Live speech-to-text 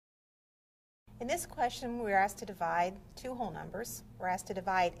In this question, we're asked to divide two whole numbers. We're asked to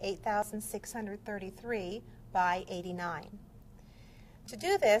divide 8,633 by 89. To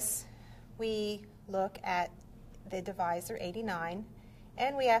do this, we look at the divisor 89,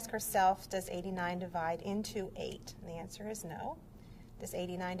 and we ask ourselves, does 89 divide into 8? And the answer is no. Does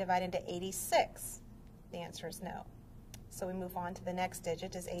 89 divide into 86? The answer is no. So we move on to the next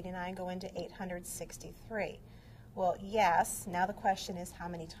digit. Does 89 go into 863? Well, yes. Now the question is how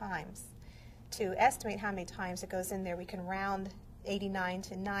many times? To estimate how many times it goes in there, we can round 89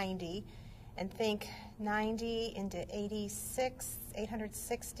 to 90 and think 90 into 86,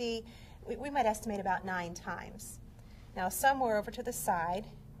 860. We might estimate about 9 times. Now somewhere over to the side,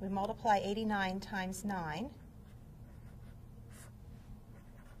 we multiply 89 times 9,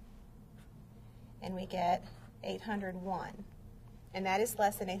 and we get 801. And that is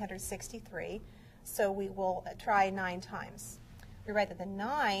less than 863, so we will try 9 times. We write that the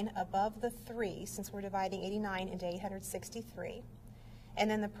 9 above the 3, since we're dividing 89 into 863. And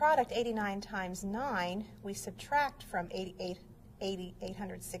then the product 89 times 9, we subtract from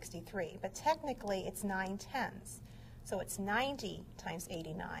 863. But technically, it's 9 tenths. So it's 90 times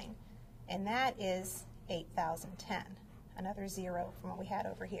 89. And that is 8,010. Another 0 from what we had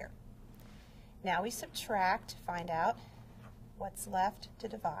over here. Now we subtract, find out what's left to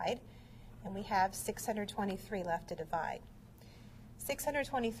divide. And we have 623 left to divide.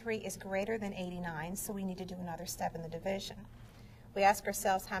 623 is greater than 89, so we need to do another step in the division. We ask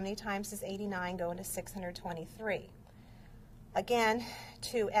ourselves, how many times does 89 go into 623? Again,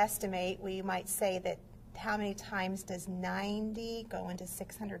 to estimate, we might say that how many times does 90 go into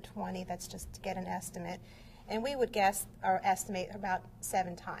 620? That's just to get an estimate. And we would guess or estimate about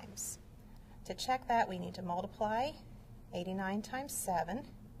 7 times. To check that, we need to multiply 89 times 7.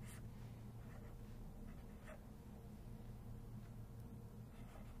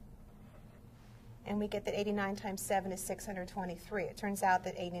 And we get that 89 times 7 is 623. It turns out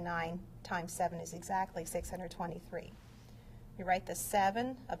that 89 times 7 is exactly 623. We write the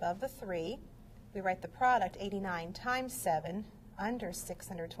 7 above the 3. We write the product 89 times 7 under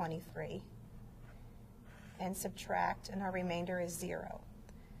 623 and subtract, and our remainder is 0.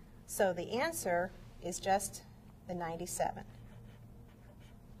 So the answer is just the 97.